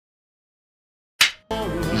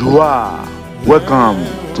Bonjour, welcome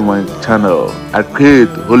to my channel. I create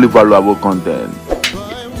highly valuable content.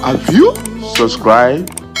 Have you subscribed?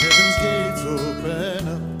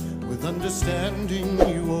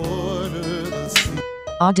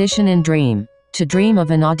 Audition Dream. To dream of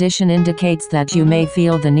an audition indicates that you may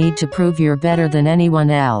feel the need to prove you're better than anyone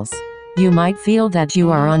else. You might feel that you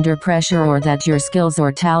are under pressure or that your skills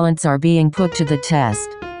or talents are being put to the test.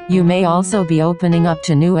 You may also be opening up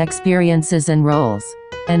to new experiences and roles.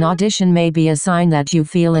 An audition may be a sign that you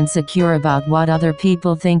feel insecure about what other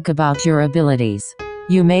people think about your abilities.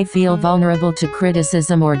 You may feel vulnerable to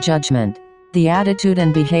criticism or judgment. The attitude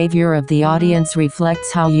and behavior of the audience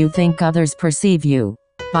reflects how you think others perceive you.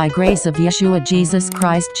 By grace of Yeshua Jesus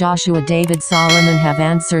Christ, Joshua, David, Solomon have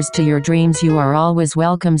answers to your dreams. You are always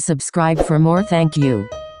welcome. Subscribe for more. Thank you.